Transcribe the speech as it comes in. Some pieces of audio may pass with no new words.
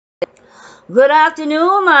Good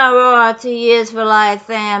afternoon, my royalty Israelite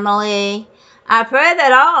family. I pray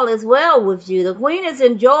that all is well with you. The Queen is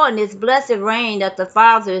enjoying this blessed rain that the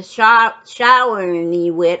Father is showering me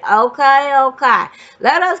with. Okay.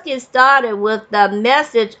 Let us get started with the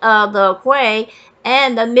message of the Aquaria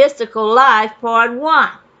and the mystical life, part 1.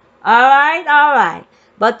 All right.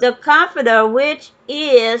 But the Comforter, which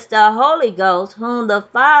is the Holy Ghost, whom the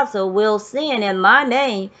Father will send in my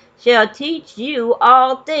name, shall teach you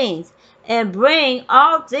all things and bring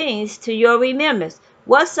all things to your remembrance,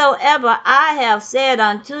 whatsoever I have said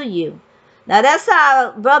unto you. Now that's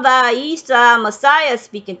how Brother Isa Messiah is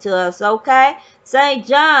speaking to us, okay? St.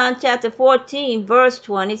 John chapter 14, verse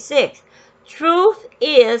 26. Truth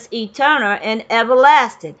is eternal and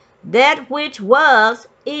everlasting, that which was,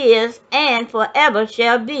 is, and forever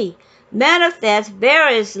shall be, manifest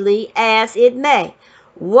variously as it may.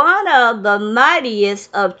 One of the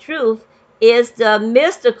mightiest of truth is the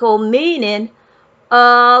mystical meaning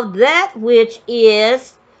of that which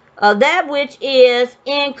is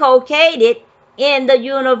inculcated in the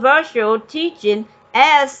universal teaching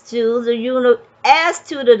as to the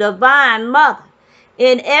divine mother.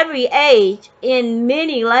 In every age, in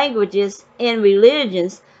many languages, in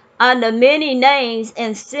religions, under many names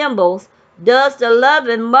and symbols, does the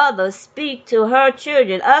loving mother speak to her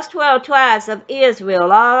children, us 12 tribes of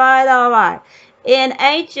Israel. All right. In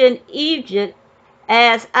ancient Egypt,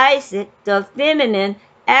 as Isaac, the feminine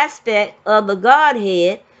aspect of the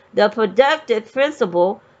Godhead, the productive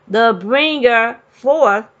principle, the bringer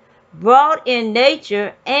forth, brought in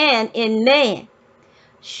nature and in man.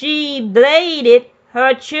 She bladed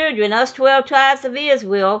her children, us 12 tribes of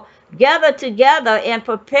Israel, gathered together and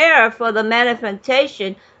prepared for the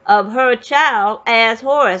manifestation of her child as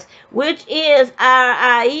Horus, which is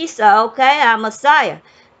our Isa, okay, our Messiah.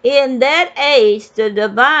 In that age, the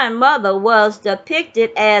Divine Mother was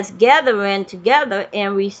depicted as gathering together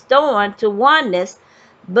and restoring to oneness,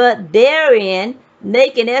 but therein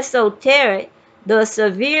making esoteric the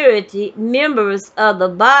severity members of the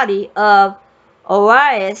body of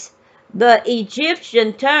Orias, the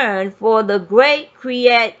Egyptian term for the great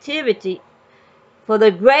creativity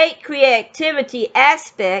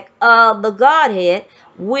aspect of the Godhead,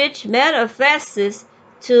 which manifests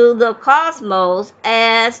to the cosmos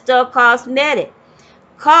as the cosmetic,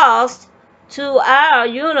 caused to our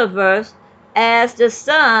universe as the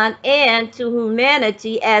Son, and to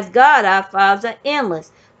humanity as God our Father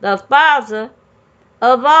endless, the Father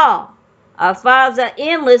of all. Our Father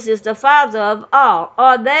endless is the Father of all,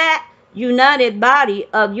 or that united body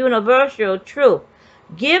of universal truth,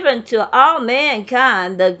 given to all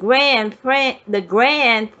mankind the grand plan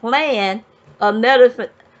of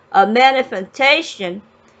manifestation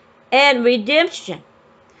and redemption.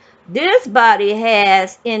 This body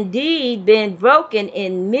has indeed been broken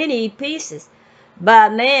in many pieces by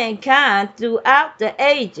mankind throughout the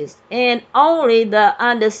ages, and only the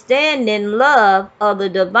understanding love of the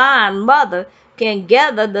Divine Mother can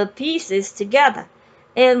gather the pieces together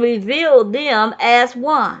and reveal them as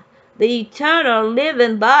one, the eternal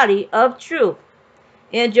living body of truth.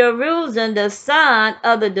 In Jerusalem, the Son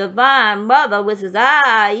of the Divine Mother, which is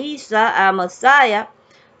Isa, our Messiah,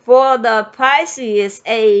 for the Pisces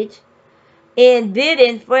age, in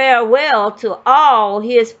bidding farewell to all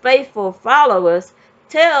his faithful followers,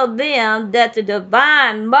 tell them that the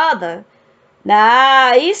Divine Mother,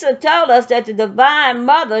 now Isa told us that the Divine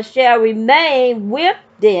Mother shall remain with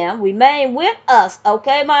them, remain with us,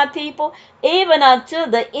 okay, my people, even until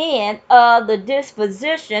the end of the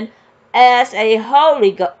disposition as the Holy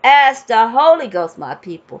Ghost, my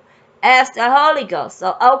people. As the Holy Ghost.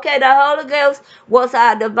 So, okay, the Holy Ghost was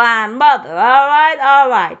our Divine Mother. All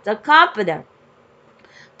right. The Comforter,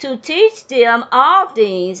 to teach them all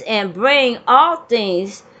things and bring all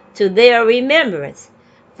things to their remembrance.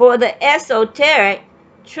 For the esoteric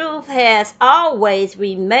truth has always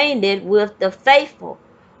remained with the faithful,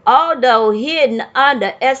 although hidden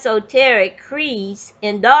under esoteric creeds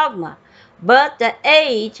and dogma. But the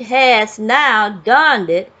age has now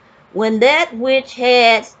dawned when that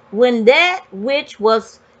which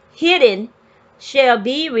was hidden shall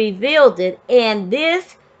be revealed, and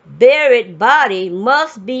this buried body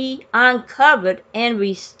must be uncovered and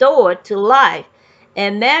restored to life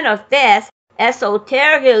and manifest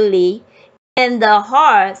esoterically in the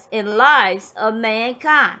hearts and lives of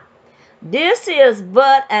mankind. This is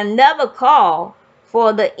but another call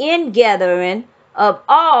for the ingathering of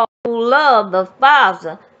all who love the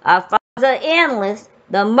Father, our Father endless,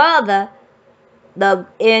 the Mother,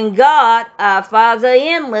 in God, our Father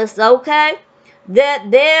endless, okay?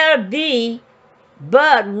 That there be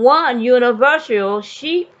but one universal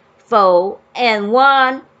sheepfold and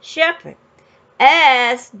one shepherd.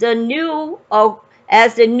 as the new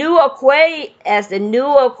Aquarian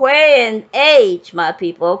age, my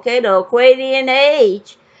people, okay, the Aquarian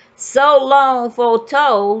age, so long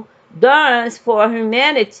foretold, dawns for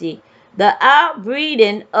humanity, the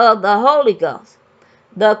outbreeding of the Holy Ghost.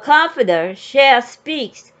 The Comforter shall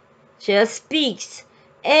speaks,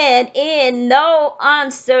 and in no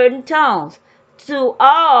uncertain tones, to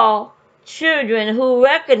all children who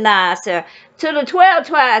recognize her, to the 12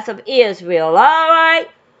 tribes of Israel, all right,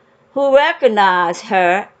 who recognize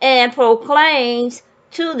her, and proclaims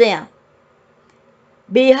to them,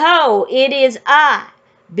 Behold, it is I,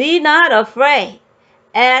 be not afraid.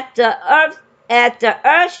 At the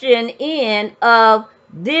ushering in of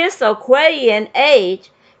this Aquarian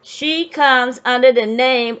age, she comes under the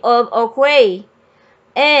name of Aquaria,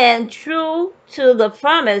 and true to the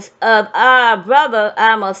promise of our brother,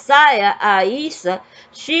 our Messiah, our Isa,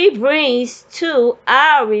 she brings to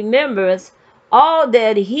our remembrance all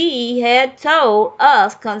that he had told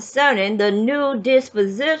us concerning the new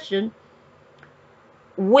disposition,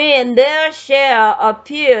 when there shall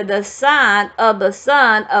appear the sign of the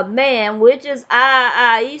Son of Man, which is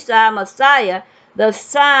our Isa, our Messiah, the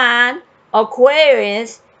sign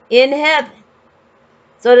Aquarius in heaven.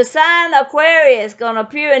 So the sign Aquarius is going to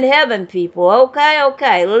appear in heaven, people.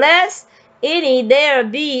 Okay. Lest any there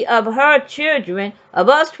be of her children, of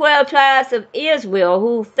us 12 tribes of Israel,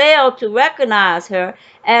 who fail to recognize her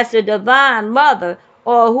as the divine mother,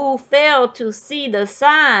 or who fail to see the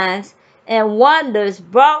signs and wonders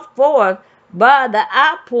brought forth by the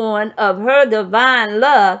outpouring of her divine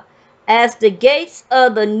love, as the gates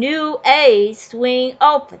of the new age swing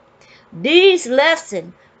open. These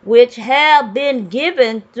lessons, which have been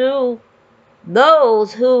given through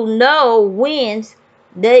those who know whence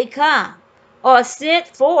they come, are sent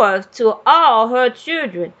forth to all her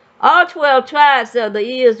children, all 12 tribes of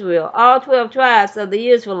the Israel, all 12 tribes of the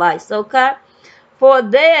Israelites, okay, for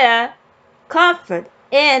their comfort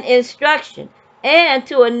and instruction, and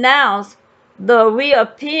to announce the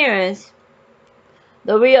reappearance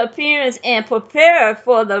and prepare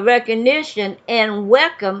for the recognition and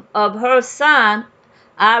welcome of her Son,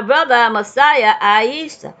 our brother, our Messiah, our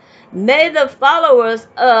Isa. May the followers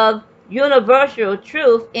of universal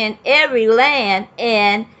truth in every land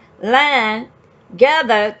and land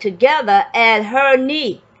gather together at her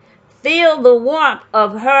knee, feel the warmth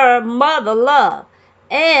of her mother love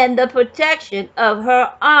and the protection of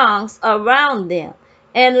her arms around them,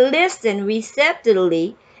 and listen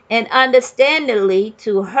receptively and understandingly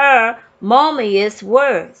to her harmonious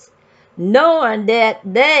words, knowing that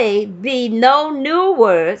they be no new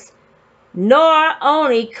words, nor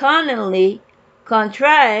only cunningly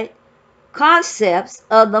contrived concepts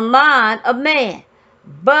of the mind of man,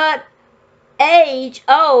 but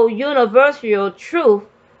age-old universal truth,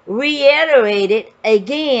 reiterated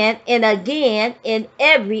again and again in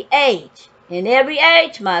every age,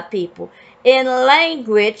 my people, in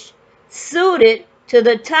language suited to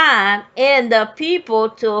the time and the people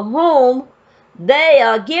to whom they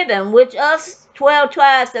are given, which us 12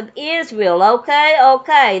 tribes of Israel,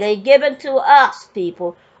 okay, they given to us,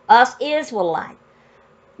 people, us Israelites.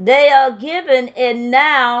 They are given and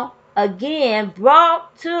now again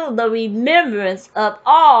brought to the remembrance of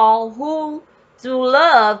all who through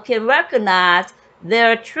love can recognize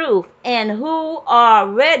their truth and who are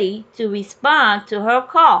ready to respond to her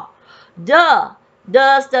call.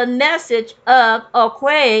 Does the message of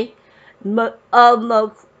Aquaria, the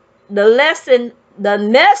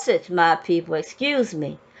message, my people, excuse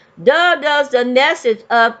me, does the message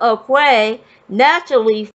of Aquaria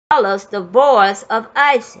naturally follows the voice of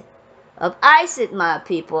Isaac, my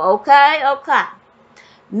people, okay.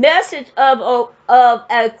 Message of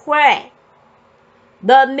Aquaria,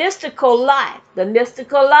 the mystical life,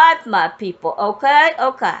 my people, okay.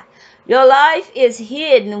 Your life is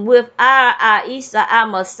hidden with our Isa, our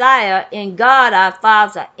Messiah, in God our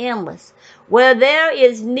Father endless, where there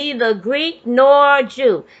is neither Greek nor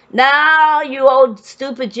Jew. Now, you old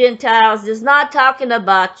stupid Gentiles, this is not talking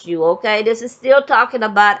about you, okay? This is still talking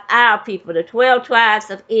about our people, the 12 tribes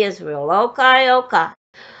of Israel, okay.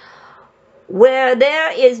 Where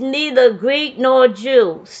there is neither Greek nor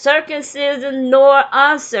Jew, circumcision nor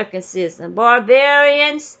uncircumcision,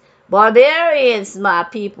 barbarians, my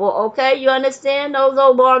people, okay? You understand those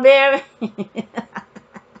old barbarians?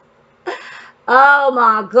 Oh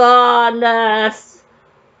my goodness.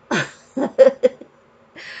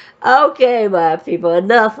 Okay, my people,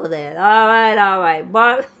 enough of that. All right.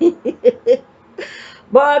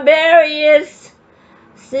 Barbarians,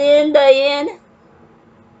 sin in,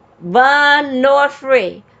 bond nor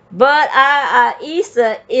free. But our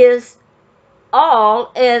Isa is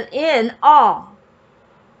all and in all.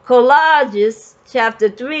 Colossians chapter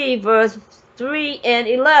 3, verse 3 and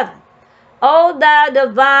 11. O thou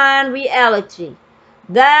divine reality,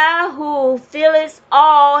 thou who fillest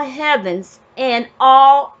all heavens and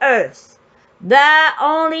all earths, thou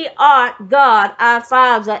only art God, our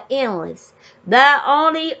Father endless. Thou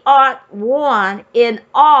only art one in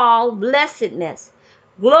all blessedness,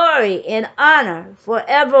 glory and honor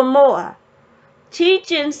forevermore.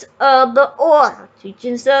 Teachings of the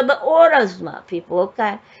orders, my people,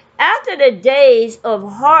 okay? After the days of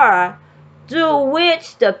horror through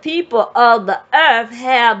which the people of the earth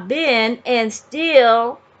have been and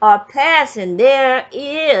still are passing, there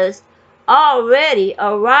is already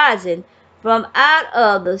arising from out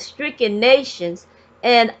of the stricken nations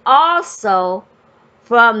and also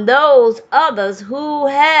from those others who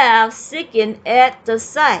have sickened at the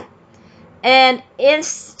sight, an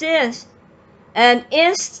instant, not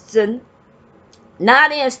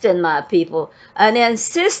instant, my people, an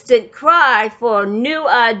insistent cry for new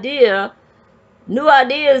ideas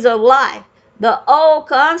of life. The old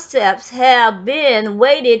concepts have been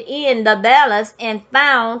weighted in the balance and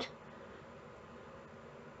found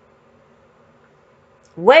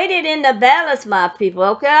weighted in the balance, my people.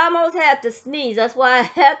 Okay, I almost had to sneeze. That's why I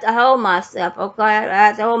had to hold myself. Okay, I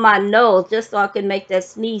had to hold my nose just so I could make that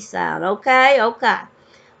sneeze sound. Okay.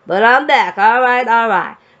 But I'm back. All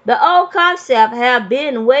right. The old concepts have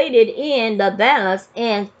been weighted in the balance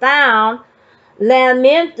and found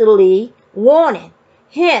lamentably wanting.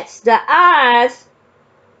 Hence, the eyes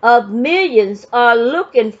of millions are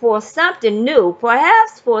looking for something new,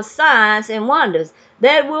 perhaps for signs and wonders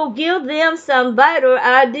that will give them some vital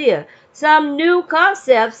idea, some new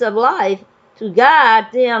concepts of life to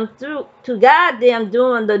guide them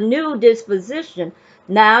during the new disposition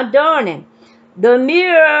now dawning. The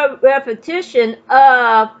mere repetition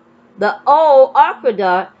of the old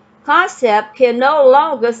aqueduct concept can no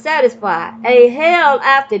longer satisfy. A hell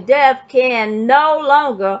after death can no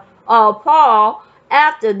longer appall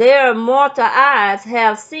after their mortal eyes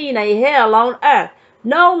have seen a hell on earth.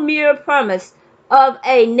 No mere premise of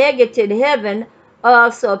a negative heaven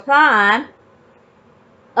of supine,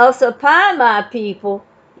 my people.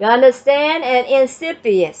 You understand? And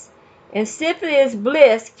Insipid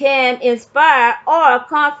bliss can inspire or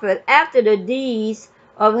comfort after the deeds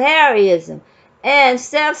of heroism and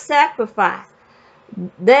self-sacrifice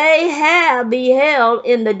they have beheld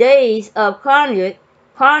in the days of conduit.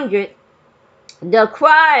 The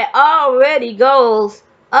cry already goes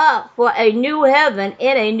up for a new heaven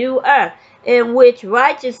and a new earth in which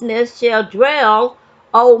righteousness shall dwell,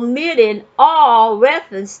 omitting all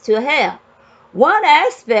reference to hell. One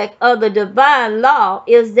aspect of the divine law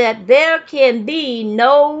is that there can be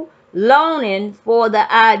no longing for the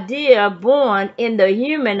idea born in the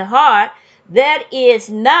human heart that is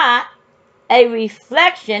not a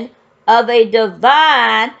reflection of a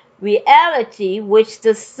divine reality which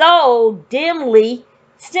the soul dimly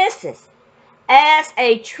senses as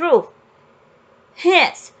a truth.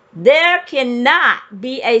 Hence, there cannot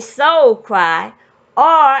be a soul cry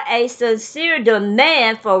or a sincere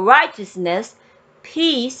demand for righteousness,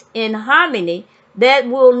 peace, and harmony that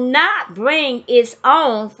will not bring its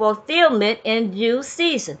own fulfillment in due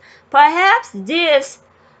season. Perhaps this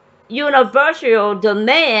universal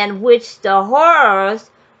demand which the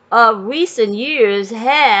horrors of recent years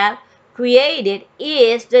have created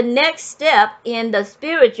is the next step in the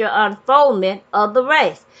spiritual unfoldment of the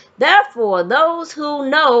race. Therefore, those who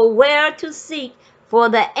know where to seek for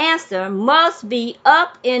the answer must be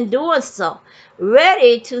up in doing so,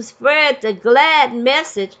 ready to spread the glad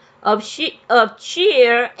message of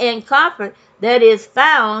cheer and comfort that is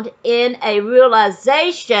found in a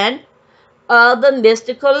realization of the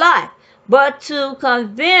mystical life. But to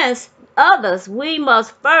convince others, we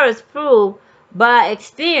must first prove by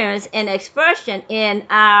experience and expression in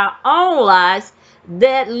our own lives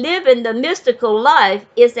that living the mystical life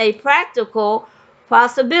is a practical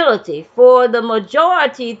possibility. For the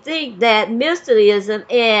majority think that mysticism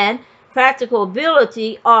and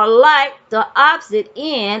practicability are like the opposite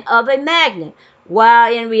end of a magnet,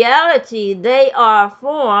 while in reality they are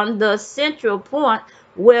form the central point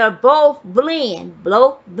where both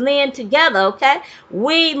blend together, okay?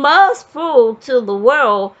 We must prove to the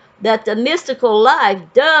world that the mystical life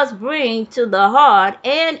does bring to the heart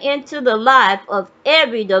and into the life of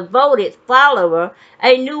every devoted follower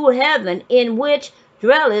a new heaven in which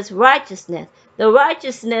dwelleth righteousness, the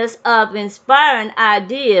righteousness of inspiring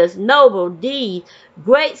ideas, noble deeds,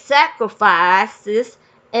 great sacrifices,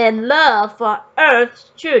 and love for earth's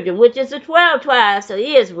children, which is the 12 tribes of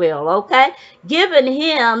Israel, okay? Giving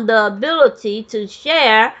him the ability to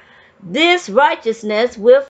share this righteousness with